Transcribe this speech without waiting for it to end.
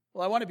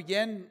Well, I want to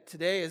begin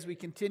today as we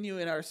continue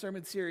in our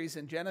sermon series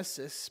in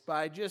Genesis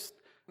by just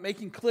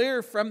making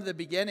clear from the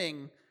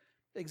beginning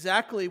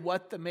exactly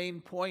what the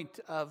main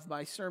point of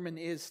my sermon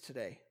is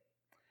today.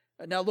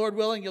 Now, Lord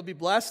willing, you'll be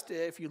blessed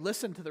if you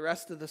listen to the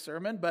rest of the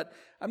sermon, but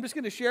I'm just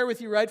going to share with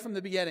you right from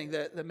the beginning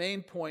the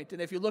main point.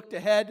 And if you looked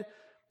ahead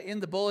in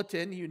the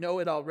bulletin, you know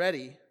it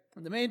already.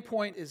 And the main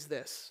point is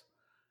this,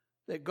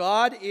 that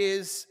God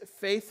is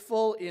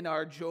faithful in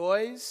our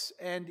joys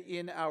and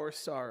in our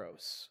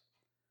sorrows.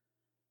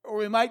 Or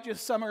we might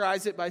just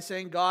summarize it by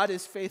saying God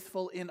is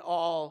faithful in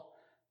all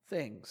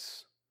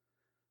things.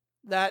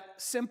 That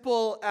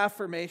simple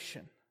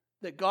affirmation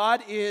that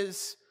God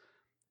is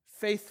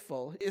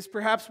faithful is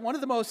perhaps one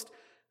of the most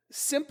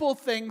simple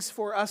things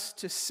for us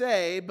to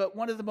say, but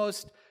one of the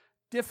most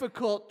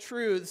difficult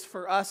truths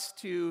for us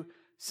to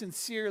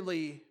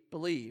sincerely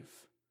believe.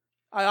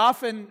 I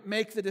often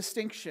make the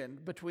distinction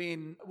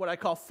between what I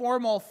call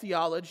formal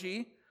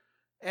theology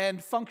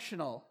and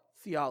functional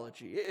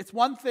theology. It's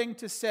one thing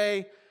to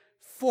say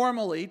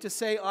formally, to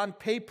say on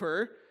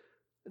paper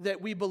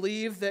that we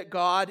believe that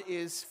God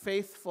is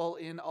faithful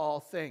in all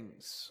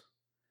things.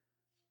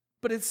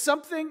 But it's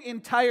something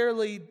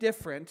entirely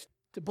different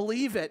to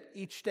believe it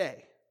each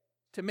day,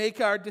 to make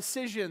our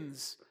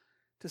decisions,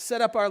 to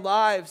set up our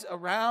lives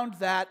around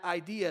that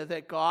idea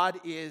that God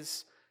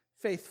is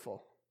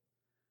faithful.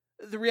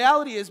 The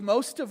reality is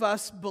most of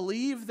us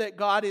believe that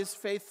God is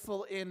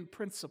faithful in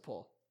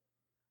principle,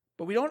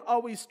 but we don't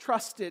always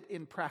trust it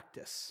in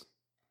practice.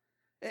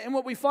 And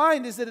what we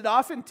find is that it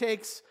often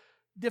takes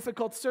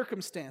difficult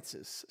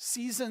circumstances,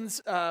 seasons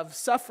of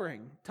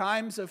suffering,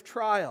 times of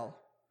trial,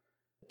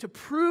 to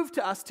prove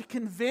to us, to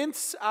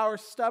convince our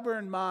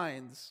stubborn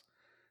minds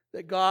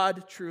that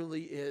God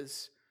truly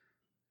is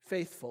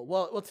faithful.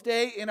 Well,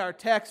 today in our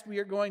text, we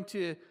are going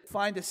to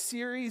find a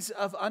series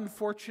of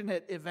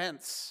unfortunate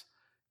events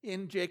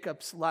in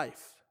Jacob's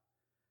life.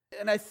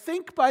 And I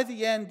think by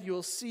the end,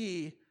 you'll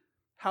see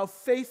how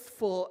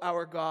faithful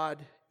our God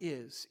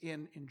is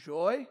in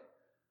joy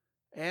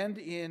and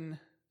in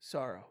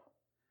sorrow.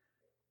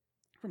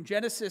 From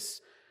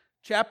Genesis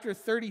chapter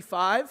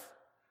 35,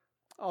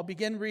 I'll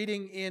begin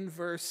reading in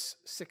verse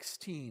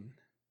 16.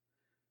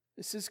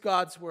 This is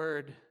God's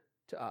word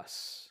to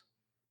us.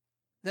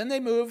 Then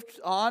they moved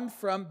on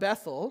from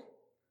Bethel.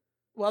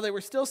 While they were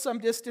still some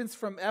distance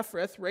from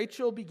Ephrath,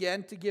 Rachel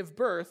began to give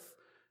birth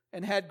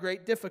and had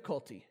great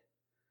difficulty.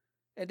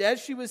 And as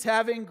she was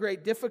having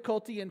great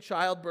difficulty in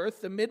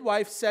childbirth, the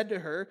midwife said to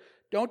her,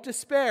 "Don't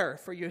despair,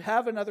 for you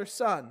have another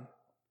son."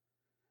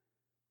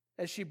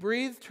 As she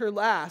breathed her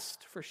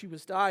last, for she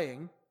was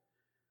dying,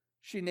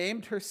 she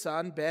named her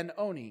son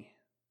Ben-Oni,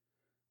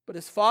 but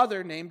his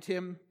father named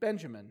him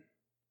Benjamin.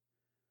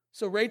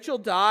 So Rachel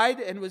died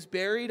and was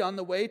buried on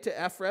the way to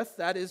Ephrath,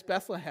 that is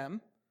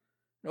Bethlehem.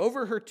 And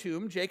over her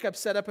tomb, Jacob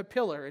set up a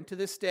pillar, and to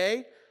this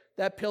day,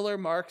 that pillar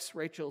marks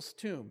Rachel's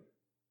tomb.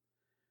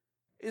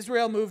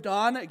 Israel moved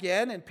on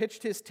again and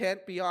pitched his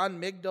tent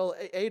beyond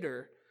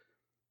Migdal-Eder.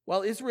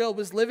 While Israel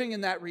was living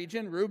in that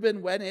region,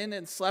 Reuben went in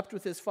and slept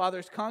with his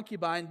father's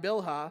concubine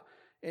Bilhah,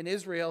 and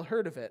Israel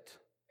heard of it.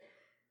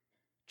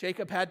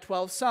 Jacob had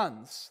 12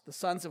 sons, the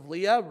sons of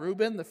Leah,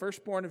 Reuben, the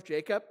firstborn of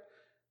Jacob,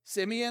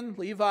 Simeon,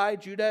 Levi,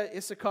 Judah,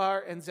 Issachar,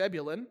 and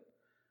Zebulun,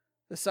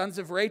 the sons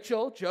of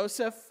Rachel,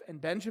 Joseph, and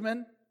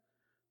Benjamin,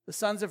 the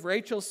sons of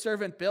Rachel's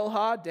servant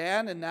Bilhah,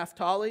 Dan, and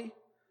Naphtali,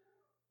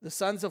 the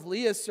sons of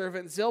Leah's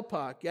servant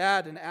Zilpah,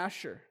 Gad, and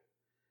Asher.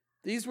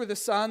 These were the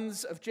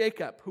sons of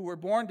Jacob, who were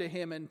born to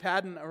him in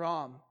Paddan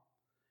Aram.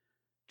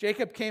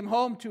 Jacob came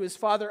home to his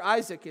father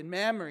Isaac in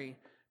Mamre,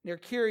 near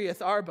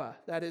Kiriath Arba,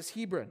 that is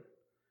Hebron,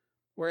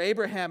 where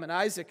Abraham and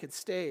Isaac had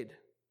stayed.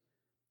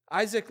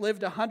 Isaac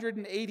lived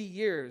 180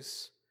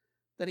 years.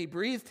 Then he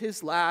breathed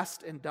his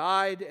last and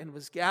died and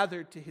was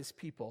gathered to his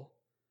people,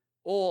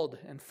 old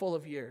and full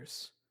of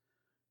years.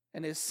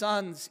 And his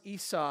sons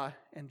Esau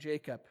and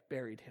Jacob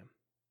buried him.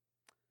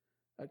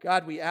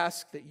 God, we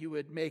ask that you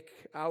would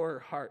make our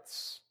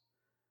hearts,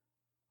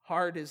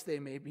 hard as they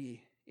may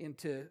be,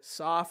 into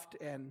soft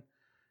and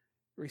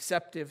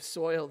receptive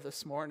soil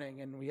this morning.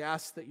 And we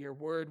ask that your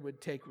word would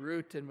take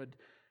root and would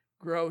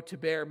grow to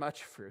bear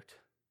much fruit.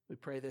 We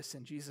pray this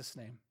in Jesus'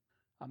 name.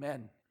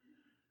 Amen.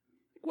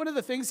 One of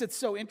the things that's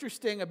so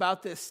interesting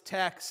about this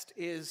text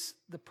is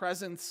the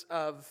presence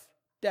of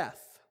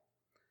death.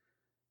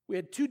 We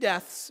had 2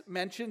 deaths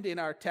mentioned in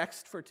our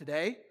text for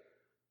today.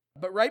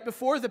 But right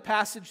before the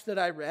passage that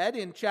I read,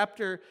 in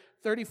chapter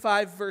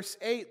 35, verse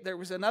 8, there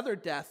was another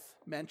death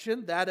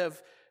mentioned, that of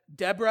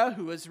Deborah,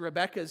 who was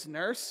Rebekah's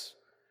nurse.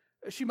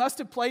 She must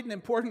have played an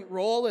important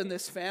role in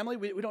this family.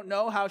 We don't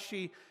know how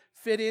she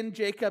fit in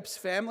Jacob's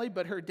family,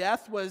 but her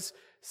death was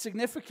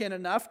significant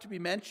enough to be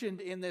mentioned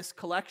in this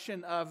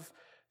collection of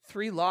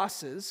 3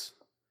 losses.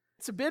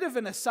 It's a bit of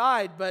an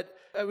aside, but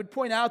I would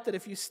point out that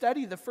if you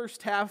study the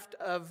first half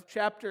of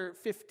chapter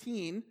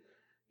 15,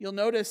 you'll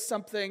notice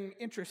something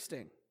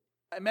interesting.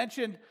 I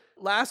mentioned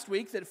last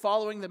week that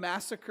following the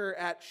massacre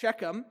at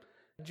Shechem,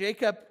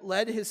 Jacob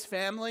led his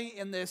family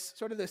in this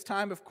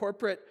time of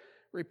corporate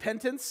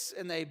repentance,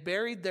 and they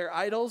buried their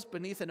idols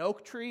beneath an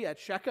oak tree at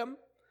Shechem.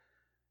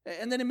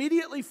 And then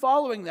immediately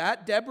following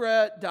that,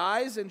 Deborah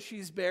dies, and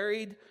she's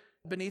buried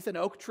beneath an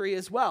oak tree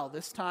as well,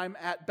 this time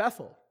at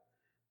Bethel.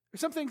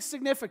 There's something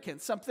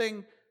significant,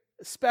 something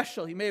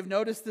special. You may have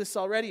noticed this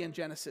already in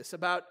Genesis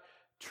about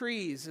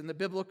trees in the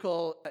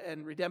biblical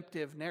and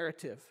redemptive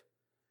narrative.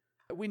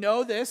 We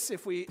know this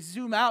if we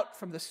zoom out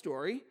from the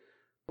story.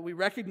 We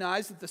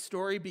recognize that the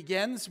story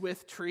begins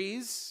with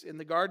trees in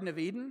the Garden of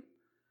Eden.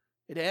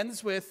 It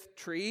ends with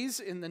trees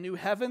in the new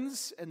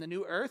heavens and the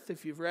new earth,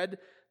 if you've read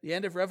the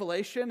end of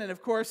Revelation. And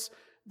of course,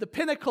 the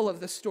pinnacle of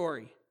the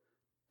story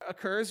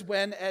occurs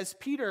when, as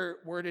Peter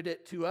worded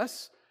it to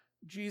us,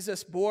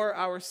 Jesus bore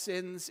our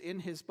sins in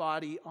his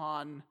body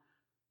on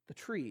the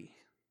tree.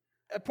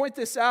 I point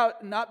this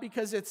out not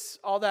because it's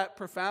all that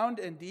profound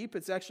and deep.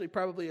 It's actually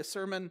probably a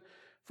sermon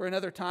for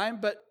another time,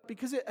 but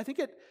because I think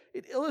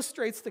it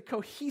illustrates the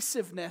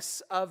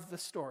cohesiveness of the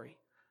story,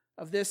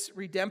 of this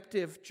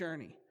redemptive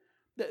journey.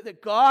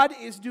 That God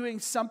is doing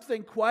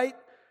something quite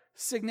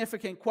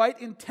significant, quite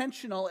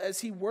intentional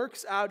as he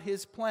works out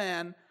his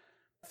plan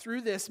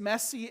through this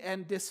messy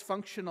and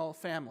dysfunctional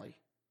family.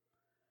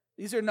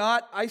 These are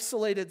not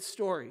isolated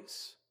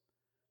stories.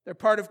 They're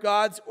part of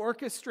God's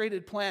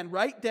orchestrated plan,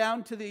 right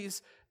down to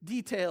these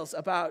details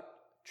about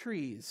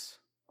trees.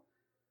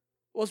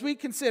 Well, as we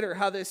consider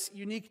how this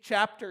unique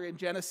chapter in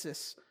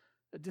Genesis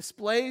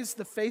displays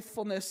the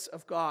faithfulness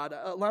of God,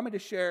 allow me to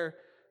share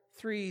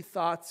 3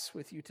 thoughts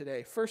with you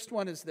today. First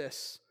one is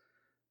this: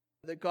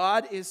 that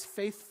God is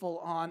faithful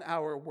on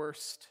our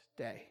worst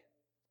day.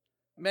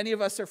 Many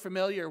of us are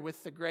familiar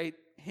with the great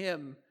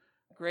hymn,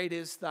 "Great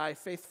is Thy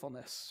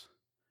Faithfulness."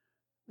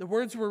 The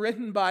words were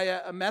written by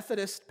a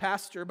Methodist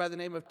pastor by the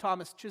name of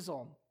Thomas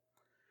Chisholm.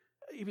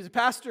 He was a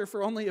pastor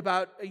for only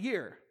about a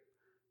year,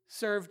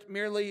 served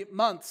merely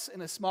months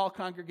in a small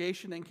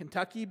congregation in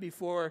Kentucky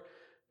before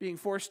being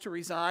forced to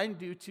resign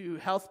due to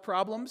health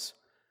problems.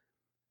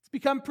 It's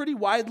become pretty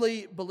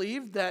widely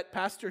believed that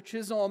Pastor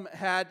Chisholm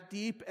had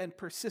deep and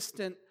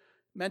persistent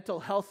mental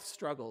health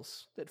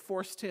struggles that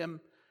forced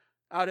him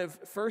out of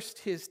first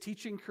his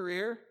teaching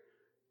career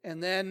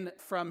and then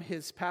from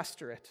his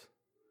pastorate.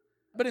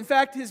 But in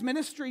fact, his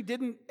ministry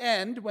didn't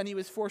end when he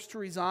was forced to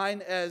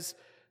resign as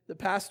the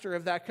pastor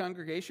of that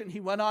congregation.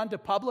 He went on to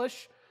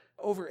publish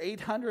over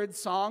 800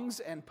 songs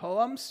and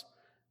poems,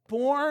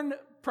 born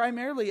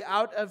primarily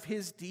out of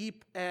his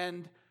deep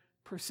and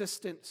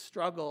persistent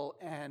struggle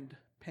and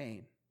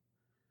pain.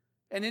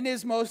 And in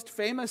his most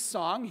famous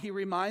song, he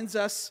reminds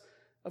us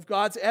of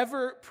God's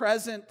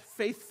ever-present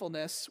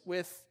faithfulness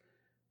with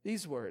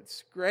these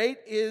words: "Great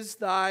is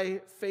thy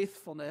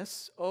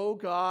faithfulness, O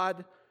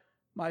God,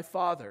 my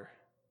Father."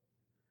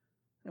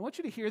 I want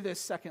you to hear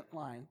this second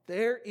line: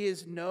 "There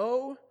is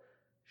no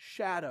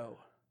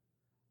shadow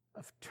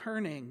of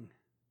turning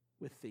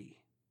with thee.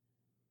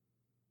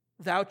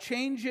 Thou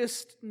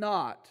changest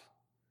not.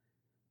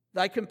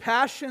 Thy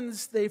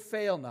compassions, they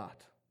fail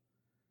not.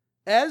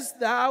 As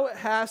thou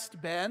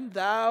hast been,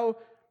 thou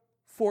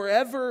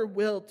forever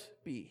wilt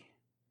be."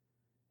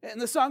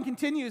 And the song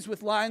continues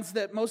with lines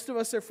that most of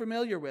us are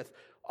familiar with.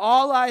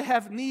 "All I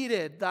have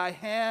needed, thy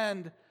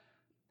hand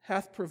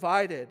hath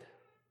provided,"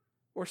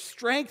 or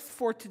 "strength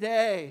for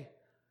today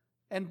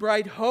and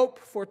bright hope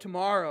for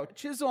tomorrow."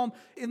 Chisholm,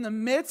 in the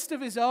midst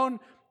of his own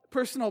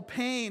personal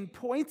pain,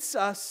 points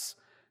us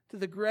to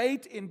the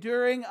great,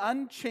 enduring,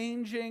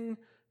 unchanging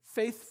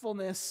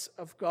faithfulness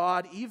of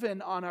God,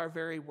 even on our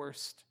very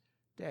worst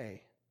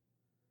day.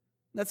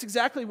 And that's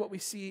exactly what we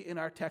see in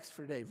our text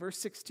for today. Verse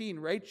 16,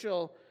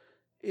 Rachel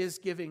is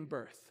giving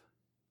birth.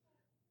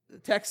 The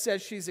text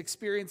says she's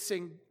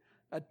experiencing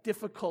a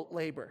difficult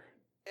labor.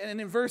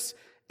 And in verse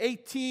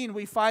 18,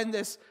 we find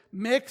this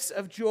mix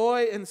of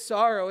joy and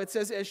sorrow. It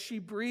says, as she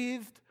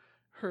breathed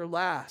her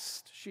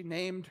last, she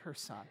named her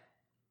son.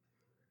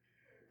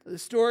 The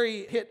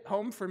story hit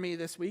home for me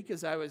this week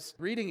as I was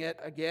reading it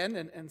again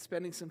and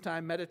spending some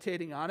time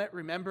meditating on it,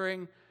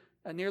 remembering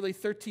nearly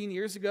 13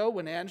 years ago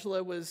when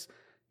Angela was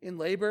in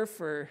labor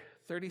for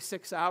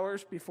 36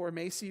 hours before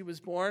Macy was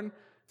born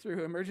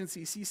through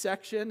emergency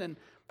C-section. And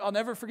I'll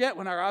never forget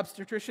when our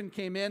obstetrician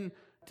came in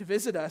to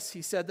visit us,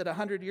 he said that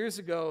 100 years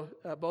ago,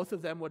 both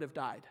of them would have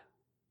died.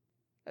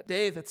 A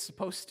day that's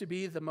supposed to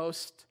be the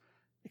most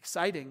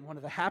exciting, one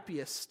of the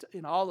happiest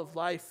in all of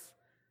life,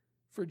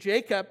 for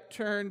Jacob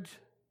turned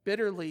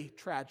bitterly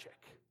tragic.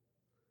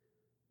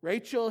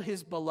 Rachel,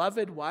 his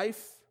beloved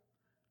wife,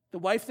 the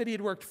wife that he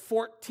had worked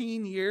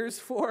 14 years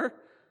for,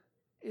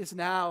 is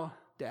now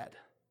dead.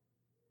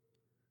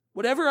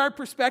 Whatever our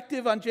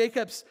perspective on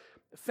Jacob's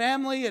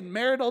family and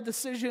marital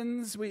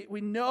decisions,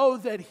 we know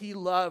that he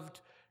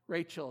loved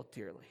Rachel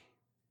dearly.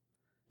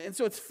 And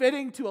so it's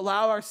fitting to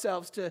allow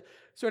ourselves to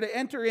sort of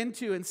enter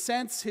into and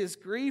sense his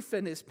grief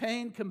and his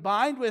pain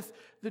combined with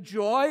the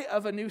joy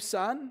of a new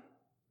son.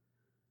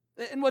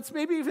 And what's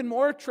maybe even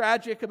more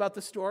tragic about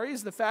the story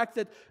is the fact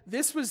that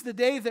this was the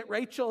day that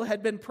Rachel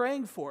had been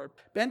praying for.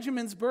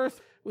 Benjamin's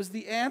birth was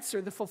the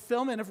answer, the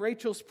fulfillment of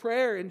Rachel's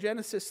prayer in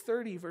Genesis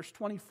 30, verse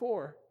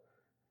 24.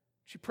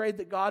 She prayed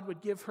that God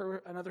would give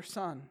her another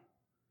son.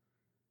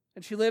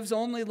 And she lives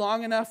only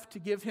long enough to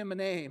give him a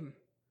name,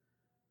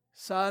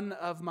 son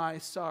of my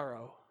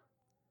sorrow.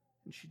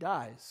 And she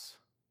dies.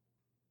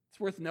 It's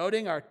worth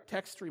noting, our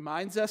text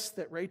reminds us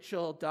that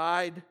Rachel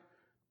died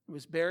and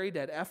was buried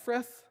at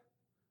Ephrath,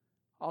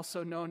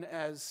 also known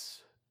as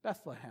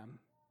Bethlehem.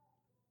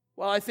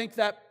 Well, I think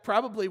that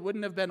probably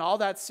wouldn't have been all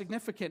that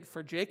significant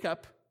for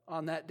Jacob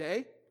on that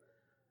day.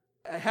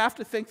 I have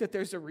to think that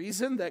there's a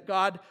reason that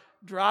God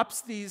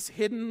drops these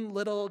hidden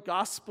little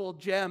gospel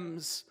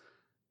gems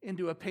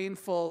into a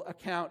painful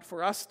account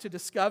for us to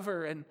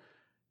discover and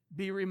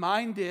be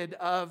reminded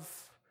of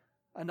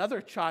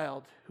another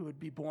child who would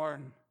be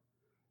born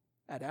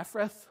at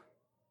Ephrath,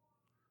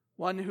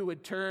 one who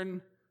would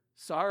turn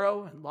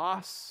sorrow and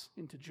loss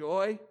into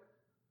joy,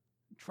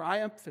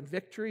 triumph and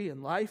victory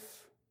in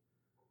life.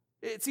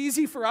 It's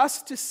easy for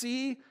us to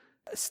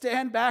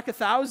stand back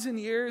 1,000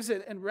 years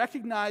and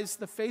recognize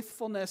the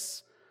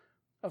faithfulness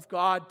of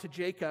God to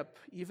Jacob,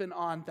 even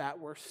on that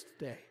worst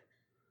day.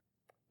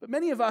 But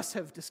many of us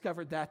have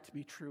discovered that to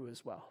be true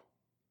as well.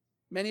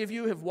 Many of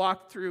you have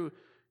walked through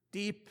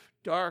deep,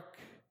 dark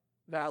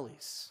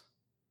valleys,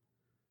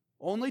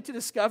 only to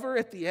discover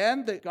at the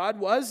end that God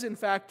was, in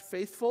fact,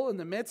 faithful in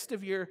the midst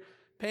of your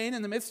pain,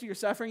 in the midst of your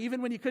suffering,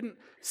 even when you couldn't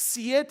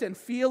see it and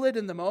feel it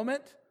in the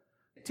moment.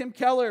 Tim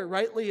Keller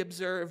rightly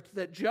observed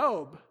that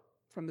Job,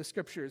 from the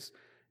scriptures,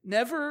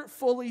 never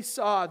fully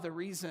saw the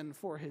reason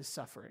for his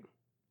suffering.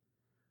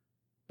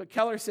 But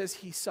Keller says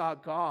he saw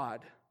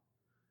God,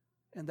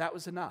 and that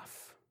was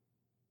enough.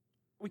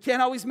 We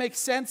can't always make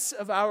sense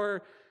of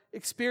our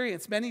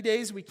experience. Many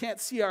days we can't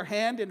see our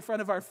hand in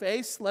front of our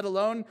face, let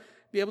alone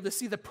be able to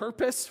see the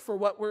purpose for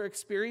what we're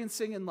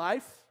experiencing in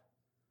life.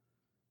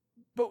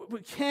 But we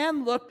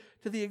can look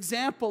to the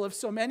example of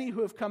so many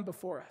who have come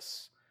before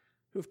us,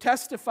 who have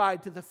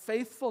testified to the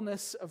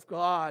faithfulness of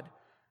God,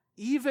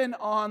 even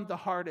on the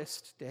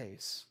hardest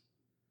days.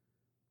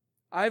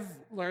 I've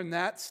learned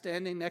that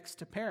standing next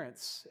to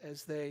parents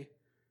as they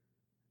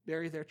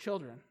bury their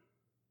children,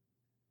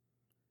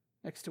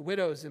 next to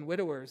widows and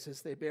widowers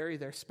as they bury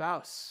their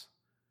spouse.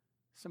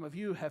 Some of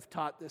you have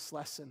taught this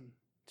lesson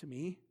to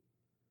me.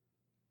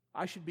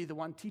 I should be the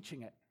one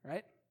teaching it,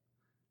 right?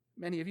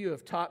 Many of you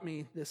have taught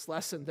me this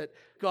lesson that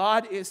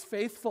God is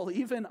faithful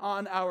even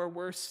on our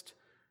worst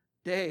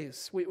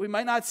days. We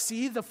might not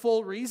see the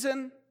full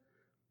reason,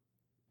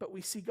 but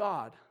we see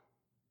God.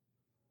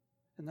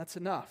 And that's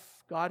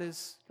enough. God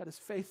is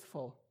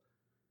faithful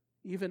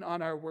even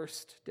on our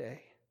worst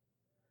day.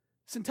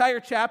 This entire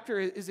chapter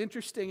is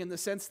interesting in the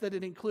sense that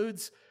it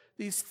includes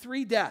these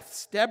three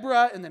deaths,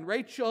 Deborah and then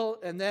Rachel,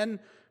 and then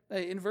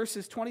in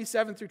verses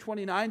 27 through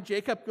 29,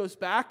 Jacob goes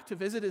back to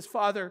visit his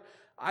father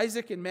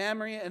Isaac in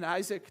Mamre, and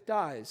Isaac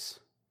dies.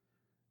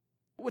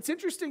 What's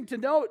interesting to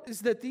note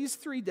is that these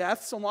three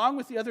deaths, along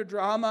with the other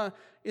drama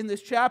in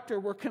this chapter,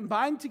 were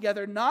combined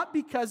together not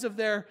because of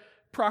their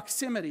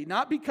proximity,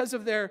 not because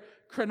of their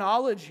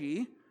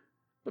chronology,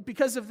 but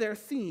because of their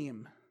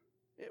theme.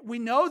 We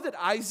know that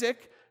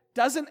Isaac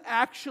doesn't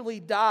actually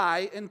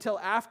die until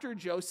after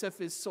Joseph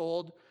is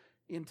sold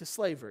into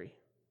slavery.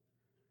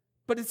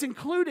 But it's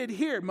included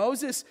here.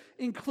 Moses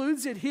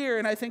includes it here,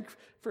 and I think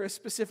for a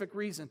specific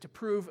reason, to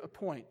prove a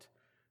point.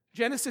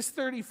 Genesis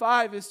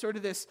 35 is sort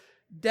of this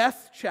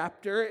death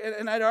chapter,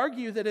 and I'd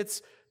argue that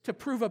it's to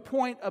prove a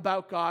point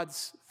about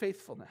God's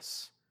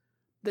faithfulness.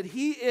 That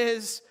He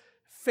is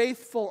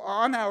faithful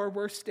on our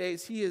worst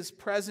days. He is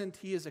present.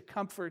 He is a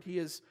comfort. He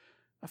is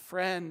a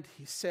friend.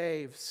 He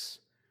saves.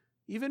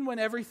 Even when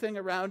everything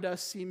around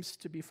us seems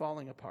to be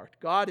falling apart,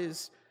 God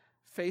is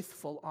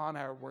faithful on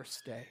our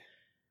worst day.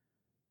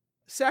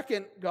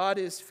 Second, God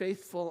is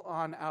faithful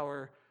on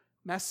our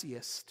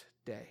messiest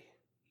day.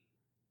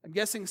 I'm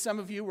guessing some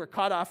of you were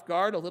caught off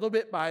guard a little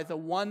bit by the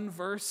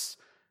one-verse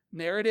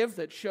narrative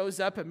that shows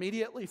up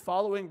immediately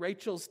following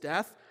Rachel's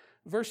death.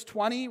 Verse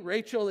 20,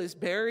 Rachel is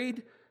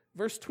buried.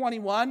 Verse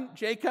 21,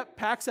 Jacob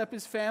packs up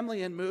his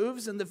family and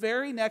moves. And the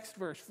very next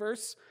verse,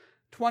 verse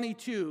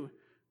 22,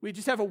 we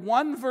just have a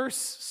one-verse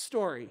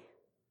story.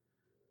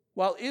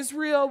 While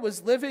Israel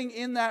was living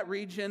in that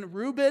region,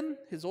 Reuben,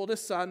 his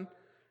oldest son,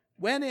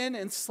 went in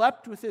and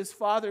slept with his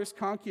father's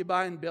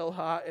concubine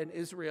Bilhah, and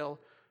Israel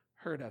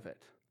heard of it.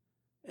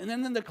 And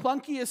then in the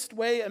clunkiest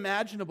way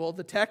imaginable,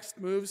 the text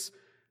moves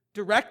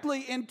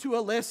directly into a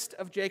list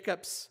of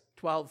Jacob's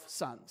 12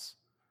 sons.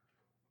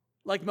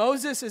 Like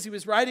Moses, as he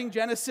was writing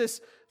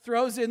Genesis,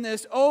 throws in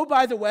this, oh,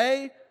 by the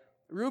way,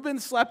 Reuben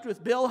slept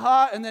with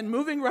Bilhah, and then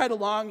moving right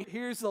along,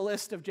 here's the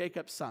list of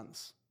Jacob's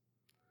sons.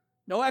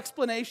 No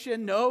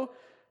explanation, no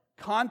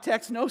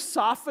context, no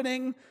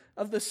softening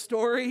of the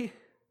story,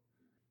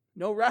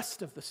 no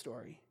rest of the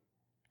story.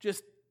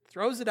 Just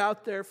throws it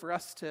out there for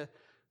us to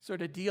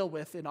sort of deal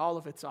with in all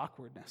of its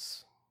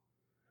awkwardness.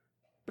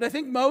 But I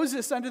think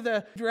Moses, under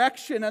the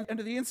direction,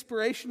 under the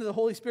inspiration of the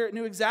Holy Spirit,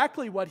 knew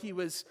exactly what he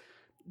was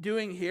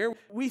doing here.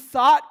 We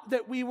thought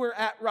that we were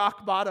at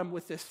rock bottom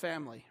with this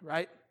family,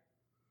 right?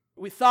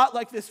 We thought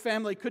like this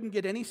family couldn't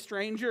get any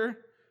stranger,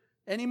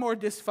 any more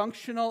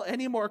dysfunctional,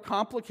 any more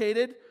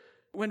complicated.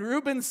 When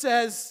Reuben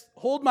says,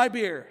 hold my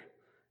beer,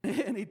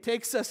 and he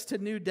takes us to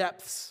new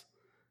depths.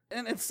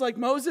 And it's like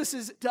Moses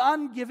is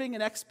done giving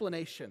an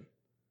explanation.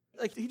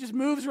 Like he just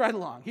moves right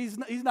along. He's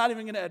not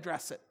even going to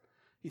address it.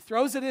 He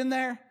throws it in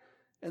there,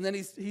 and then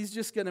he's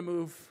just going to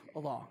move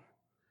along.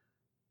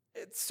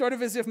 It's sort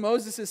of as if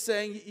Moses is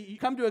saying, you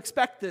come to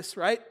expect this,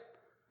 right?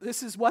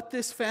 This is what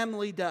this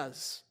family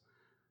does.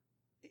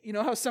 You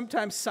know how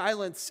sometimes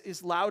silence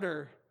is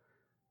louder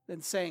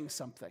than saying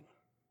something?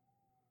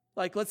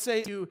 Like, let's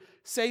say you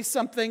say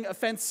something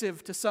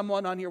offensive to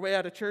someone on your way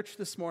out of church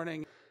this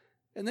morning,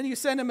 and then you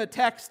send them a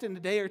text in a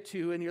day or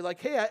two, and you're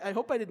like, hey, I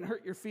hope I didn't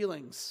hurt your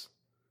feelings.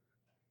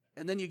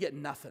 And then you get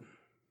nothing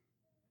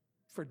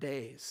for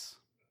days.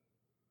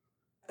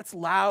 That's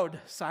loud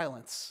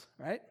silence,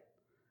 right?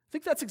 I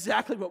think that's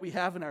exactly what we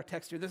have in our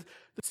text here. The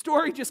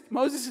story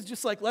Moses is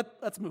just like,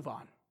 let's move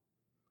on.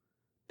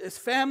 This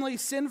family,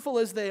 sinful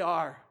as they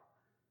are,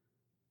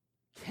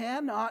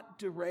 cannot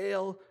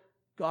derail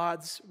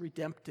God's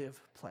redemptive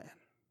plan.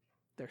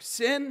 Their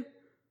sin,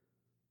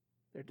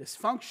 their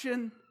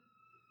dysfunction,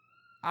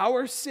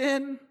 our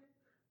sin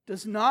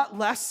does not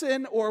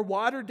lessen or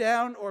water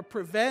down or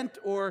prevent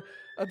or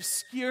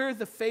obscure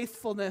the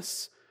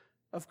faithfulness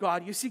of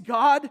God. You see,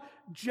 God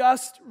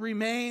just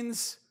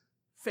remains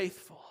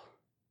faithful.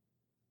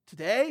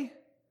 Today,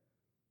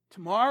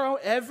 tomorrow,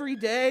 every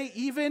day,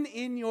 even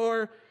in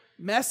your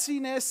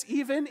messiness,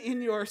 even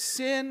in your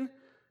sin,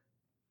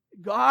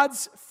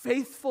 God's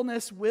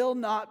faithfulness will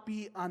not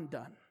be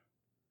undone.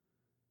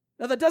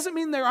 Now, that doesn't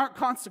mean there aren't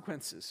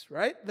consequences,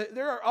 right?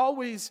 There are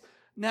always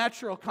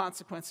natural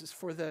consequences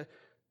for the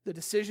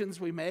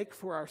decisions we make,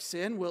 for our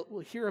sin.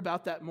 We'll hear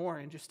about that more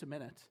in just a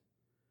minute.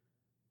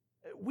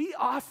 We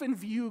often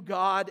view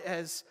God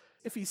as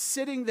if he's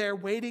sitting there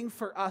waiting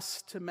for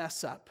us to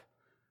mess up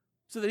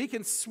so that he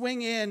can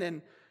swing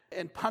in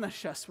and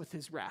punish us with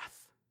his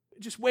wrath,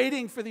 just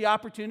waiting for the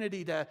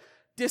opportunity to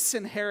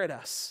disinherit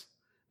us.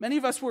 Many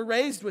of us were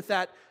raised with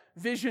that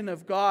vision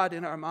of God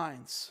in our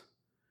minds.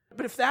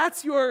 But if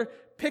that's your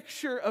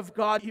picture of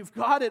God, you've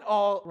got it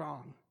all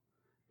wrong.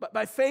 But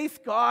by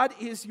faith, God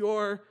is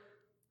your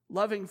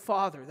loving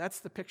Father. That's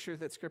the picture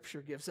that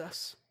Scripture gives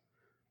us.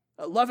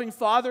 A loving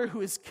Father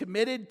who is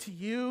committed to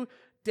you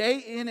day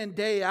in and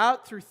day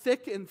out through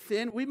thick and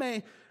thin. We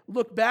may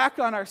look back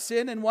on our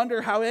sin and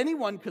wonder how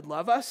anyone could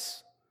love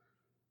us,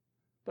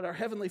 but our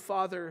Heavenly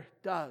Father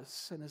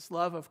does, and his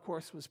love, of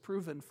course, was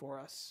proven for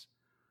us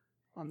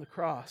on the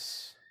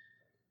cross.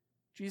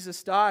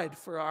 Jesus died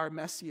for our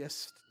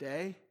messiest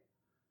day,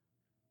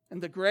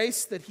 and the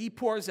grace that he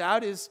pours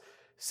out is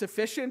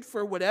sufficient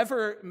for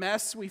whatever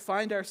mess we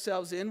find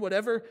ourselves in,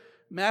 whatever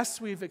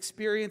mess we've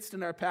experienced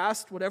in our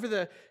past, whatever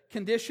the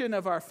condition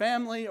of our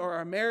family or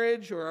our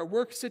marriage or our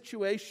work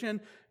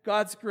situation.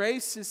 God's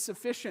grace is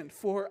sufficient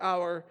for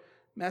our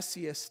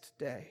messiest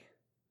day.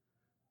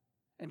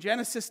 And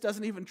Genesis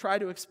doesn't even try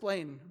to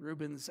explain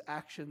Reuben's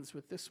actions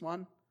with this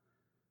one.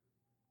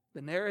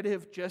 The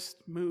narrative just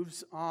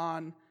moves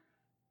on,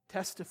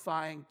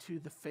 testifying to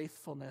the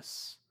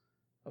faithfulness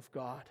of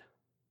God.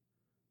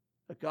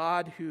 A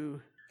God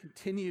who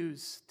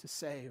continues to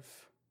save.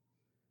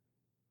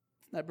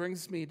 That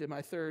brings me to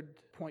my third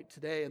point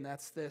today, and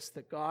that's this,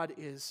 that God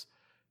is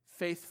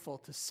faithful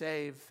to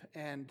save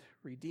and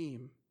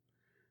redeem.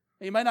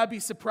 And you might not be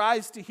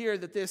surprised to hear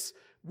that this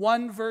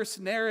one-verse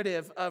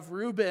narrative of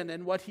Reuben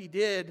and what he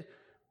did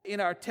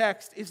in our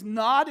text is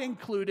not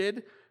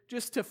included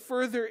just to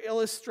further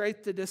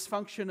illustrate the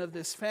dysfunction of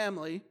this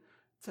family.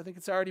 So I think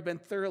it's already been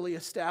thoroughly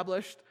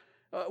established.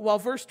 While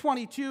verse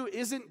 22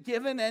 isn't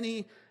given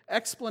any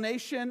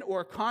explanation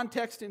or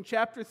context in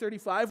chapter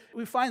 35,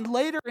 we find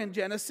later in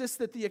Genesis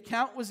that the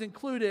account was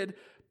included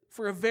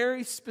for a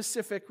very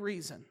specific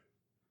reason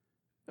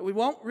that we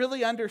won't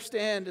really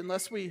understand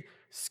unless we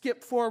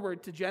skip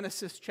forward to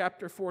Genesis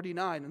chapter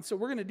 49. And so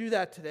we're going to do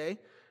that today.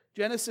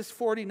 Genesis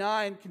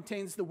 49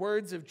 contains the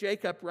words of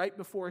Jacob right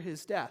before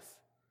his death.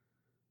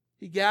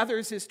 He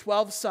gathers his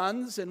 12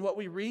 sons, and what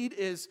we read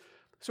is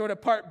sort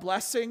of part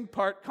blessing,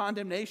 part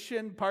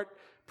condemnation, part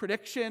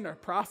prediction or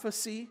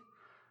prophecy.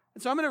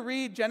 And so I'm going to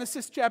read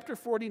Genesis chapter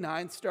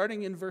 49,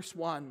 starting in verse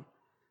 1,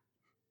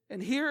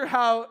 and hear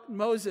how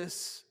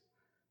Moses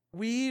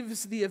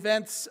weaves the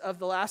events of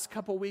the last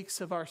couple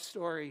weeks of our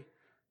story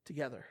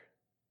together.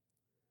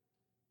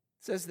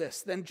 It says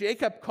this, "Then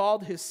Jacob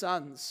called his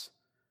sons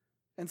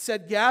and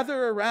said,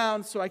 'Gather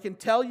around so I can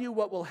tell you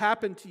what will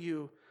happen to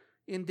you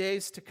in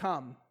days to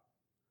come.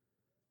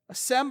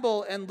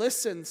 Assemble and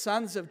listen,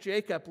 sons of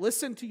Jacob.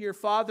 Listen to your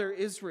father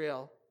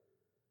Israel.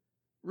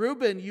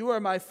 Reuben, you are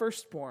my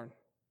firstborn,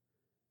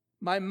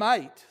 my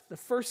might, the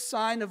first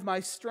sign of my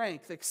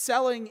strength,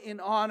 excelling in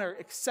honor,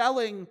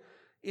 excelling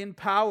in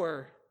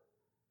power.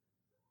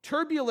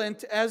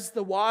 Turbulent as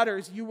the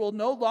waters, you will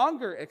no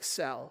longer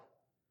excel.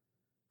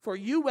 For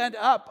you went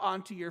up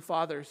onto your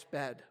father's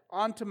bed,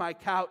 onto my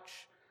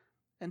couch,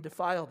 and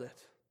defiled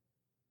it.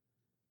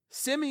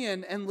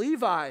 Simeon and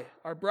Levi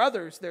are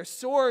brothers. Their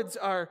swords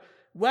are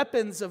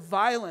weapons of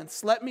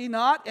violence. Let me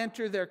not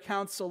enter their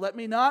council. Let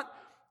me not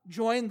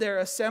join their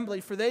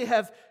assembly, for they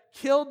have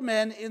killed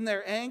men in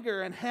their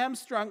anger and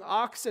hamstrung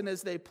oxen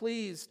as they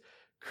pleased.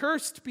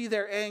 Cursed be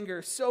their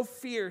anger, so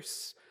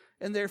fierce,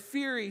 and their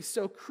fury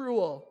so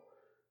cruel.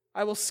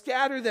 I will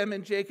scatter them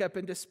in Jacob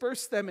and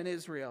disperse them in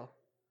Israel.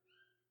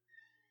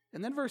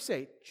 And then verse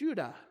 8,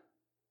 Judah,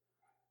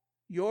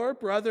 your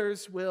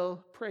brothers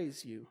will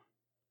praise you.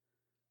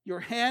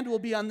 Your hand will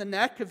be on the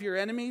neck of your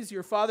enemies.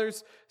 Your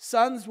father's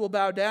sons will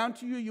bow down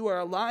to you. You are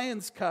a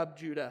lion's cub,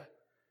 Judah.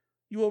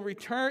 You will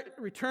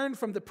return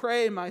from the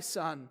prey, my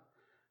son.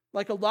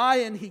 Like a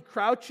lion, he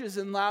crouches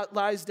and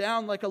lies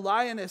down. Like a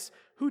lioness,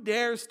 who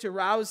dares to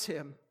rouse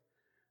him?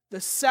 The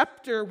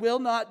scepter will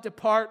not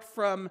depart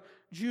from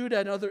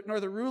Judah, nor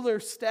the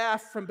ruler's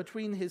staff from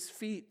between his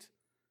feet,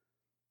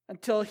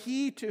 until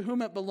he to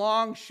whom it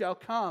belongs shall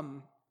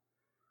come,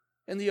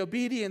 and the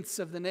obedience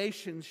of the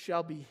nations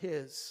shall be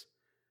his.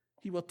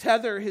 He will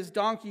tether his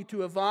donkey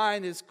to a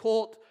vine, his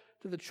colt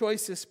to the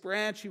choicest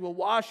branch. He will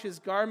wash his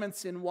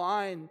garments in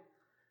wine,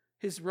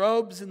 his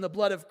robes in the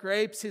blood of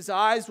grapes. His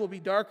eyes will be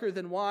darker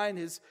than wine,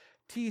 his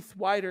teeth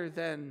whiter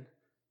than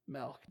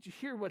milk. Did you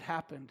hear what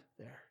happened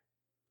there?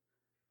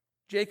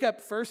 Jacob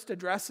first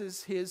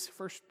addresses his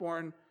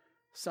firstborn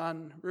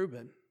son,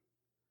 Reuben.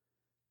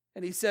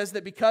 And he says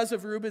that because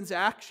of Reuben's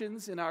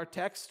actions in our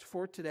text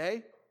for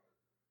today,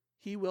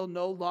 he will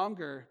no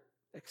longer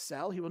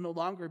excel. He will no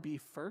longer be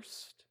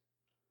first.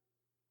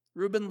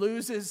 Reuben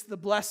loses the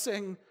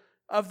blessing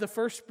of the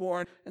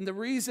firstborn, and the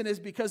reason is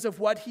because of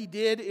what he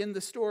did in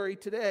the story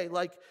today.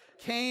 Like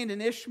Cain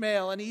and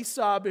Ishmael and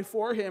Esau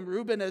before him,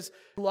 Reuben has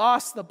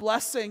lost the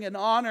blessing and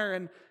honor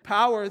and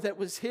power that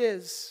was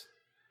his.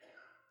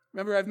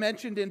 Remember, I've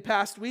mentioned in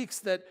past weeks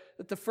that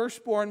the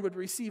firstborn would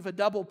receive a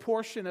double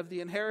portion of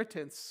the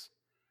inheritance.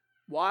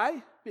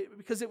 Why?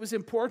 Because it was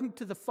important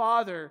to the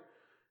father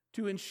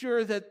to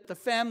ensure that the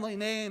family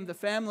name, the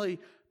family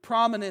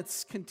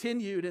prominence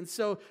continued. And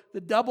so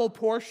the double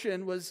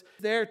portion was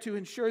there to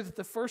ensure that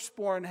the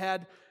firstborn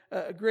had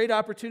a great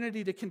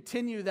opportunity to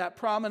continue that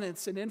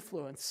prominence and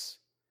influence.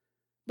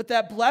 But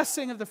that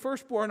blessing of the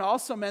firstborn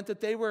also meant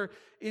that they were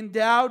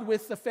endowed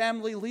with the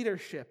family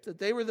leadership, that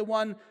they were the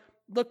one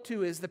looked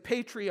to as the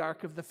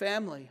patriarch of the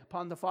family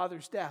upon the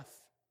father's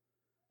death.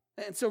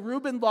 And so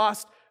Reuben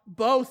lost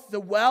both the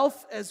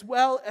wealth as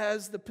well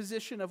as the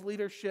position of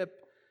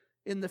leadership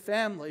in the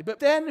family. But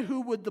then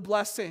who would the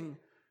blessing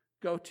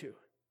go to?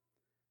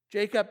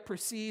 Jacob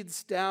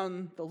proceeds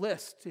down the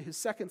list to his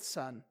second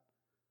son.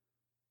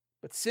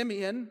 But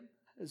Simeon,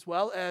 as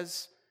well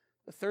as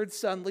the third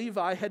son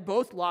Levi, had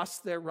both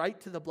lost their right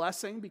to the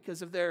blessing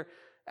because of their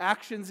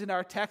actions in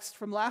our text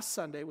from last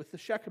Sunday with the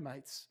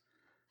Shechemites.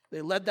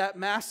 They led that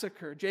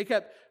massacre.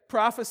 Jacob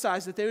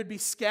prophesied that they would be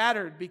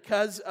scattered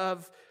because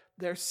of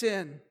their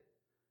sin.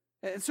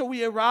 And so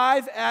we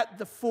arrive at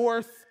the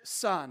fourth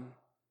son,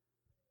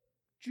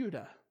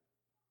 Judah.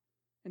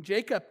 And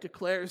Jacob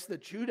declares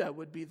that Judah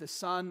would be the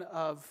son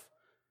of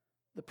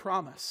the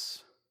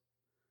promise,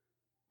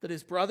 that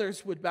his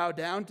brothers would bow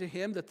down to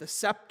him, that the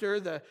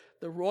scepter, the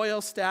royal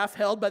staff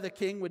held by the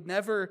king would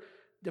never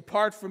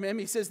depart from him.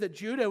 He says that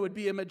Judah would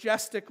be a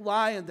majestic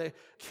lion, the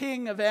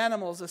king of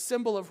animals, a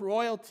symbol of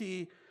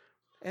royalty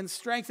and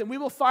strength. And we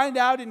will find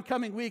out in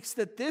coming weeks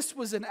that this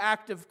was an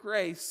act of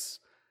grace,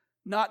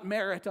 not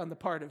merit on the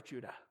part of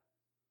Judah.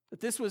 That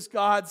this was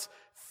God's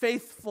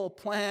faithful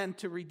plan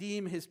to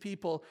redeem his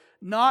people,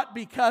 not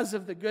because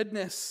of the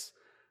goodness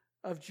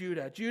of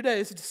Judah. Judah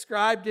is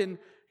described in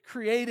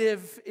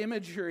creative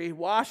imagery,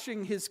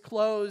 washing his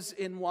clothes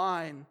in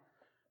wine,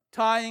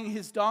 tying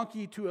his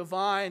donkey to a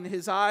vine,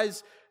 his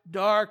eyes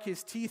dark,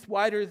 his teeth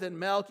whiter than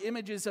milk,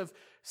 images of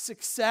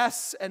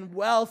success and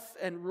wealth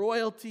and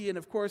royalty. And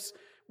of course,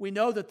 we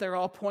know that they're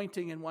all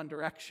pointing in one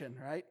direction,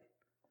 right?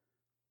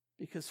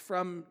 Because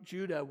from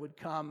Judah would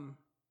come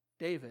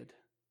David.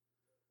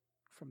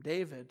 From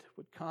David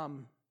would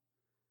come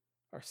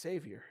our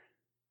Savior.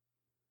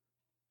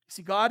 You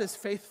see, God is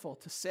faithful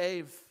to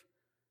save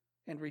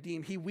and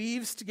redeem. He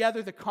weaves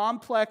together the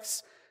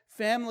complex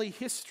family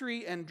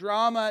history and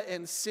drama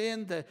and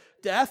sin, the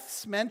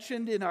deaths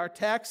mentioned in our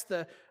text,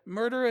 the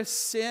murderous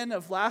sin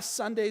of last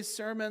Sunday's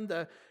sermon,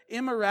 the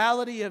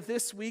immorality of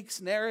this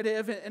week's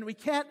narrative, and we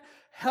can't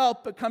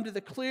help but come to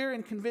the clear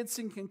and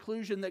convincing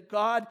conclusion that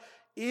God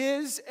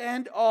is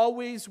and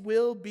always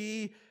will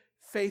be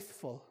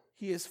faithful.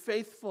 He is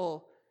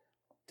faithful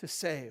to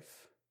save.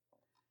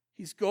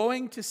 He's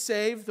going to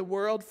save the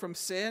world from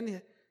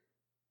sin,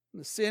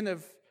 the sin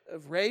of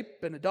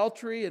rape and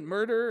adultery and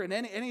murder and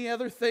any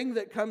other thing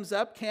that comes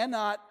up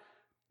cannot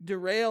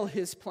derail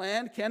his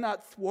plan,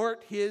 cannot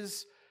thwart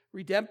his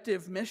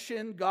redemptive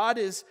mission. God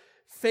is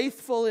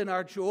faithful in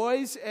our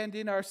joys and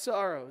in our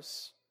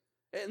sorrows.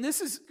 And this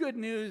is good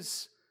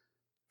news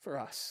for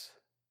us.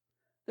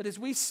 That as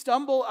we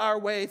stumble our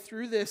way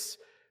through this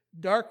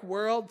dark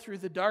world, through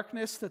the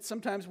darkness that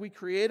sometimes we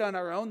create on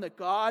our own, that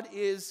God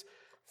is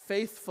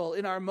faithful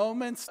in our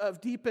moments of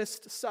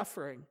deepest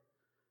suffering.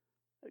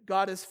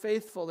 God is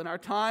faithful in our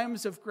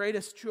times of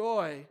greatest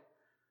joy.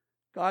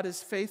 God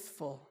is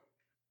faithful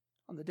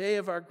on the day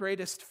of our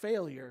greatest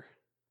failure.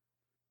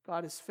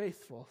 God is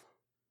faithful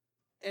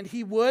And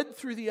he would,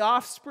 through the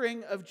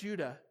offspring of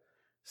Judah,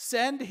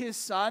 send his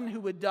son who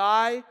would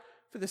die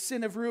for the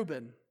sin of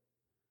Reuben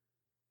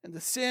and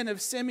the sin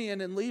of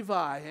Simeon and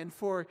Levi, and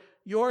for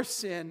your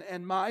sin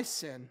and my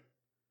sin.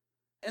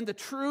 And the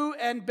true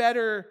and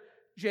better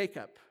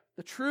Jacob,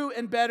 the true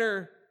and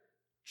better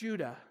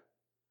Judah,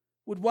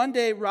 would one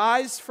day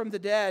rise from the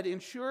dead,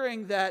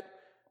 ensuring that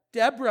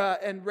Deborah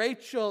and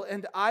Rachel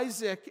and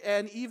Isaac,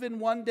 and even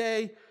one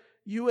day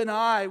you and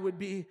I, would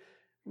be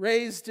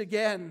raised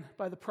again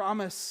by the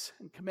promise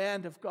and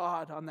command of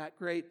God on that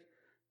great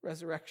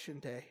resurrection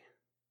day.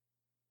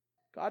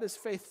 God is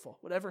faithful.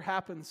 Whatever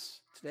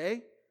happens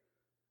today,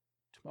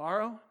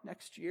 tomorrow,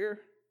 next year,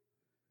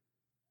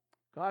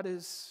 God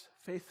is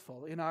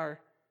faithful in our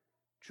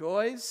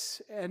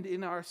joys and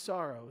in our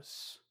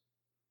sorrows.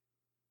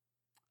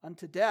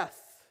 Unto death,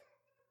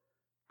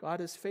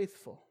 God is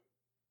faithful.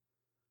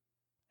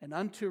 And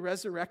unto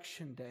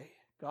resurrection day,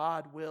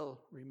 God will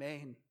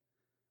remain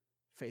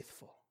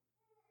faithful.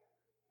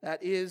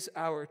 That is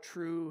our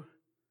true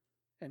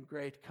and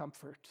great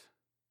comfort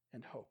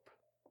and hope.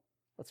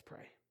 Let's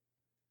pray.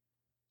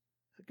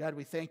 God,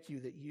 we thank you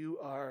that you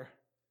are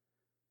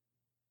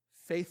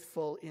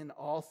faithful in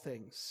all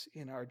things,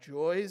 in our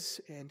joys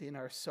and in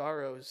our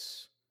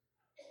sorrows,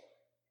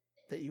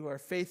 that you are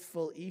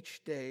faithful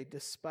each day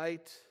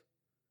despite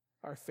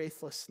our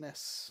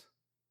faithlessness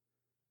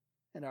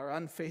and our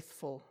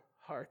unfaithful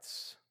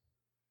hearts,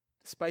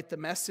 despite the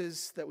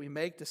messes that we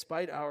make,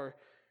 despite our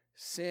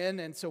sin.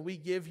 And so we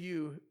give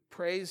you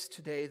praise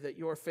today that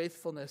your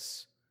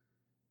faithfulness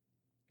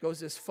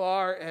goes as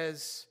far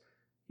as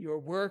your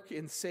work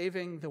in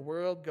saving the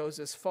world, goes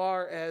as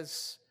far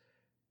as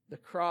the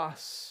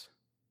cross,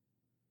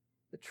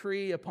 the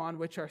tree upon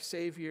which our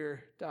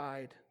Savior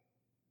died.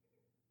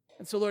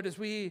 And so, Lord, as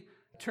we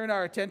turn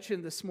our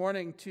attention this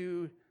morning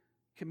to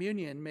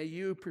communion, may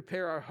you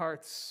prepare our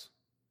hearts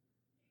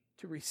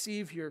to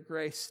receive your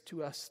grace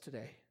to us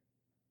today.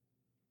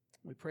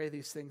 We pray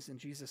these things in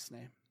Jesus'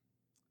 name.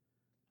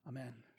 Amen.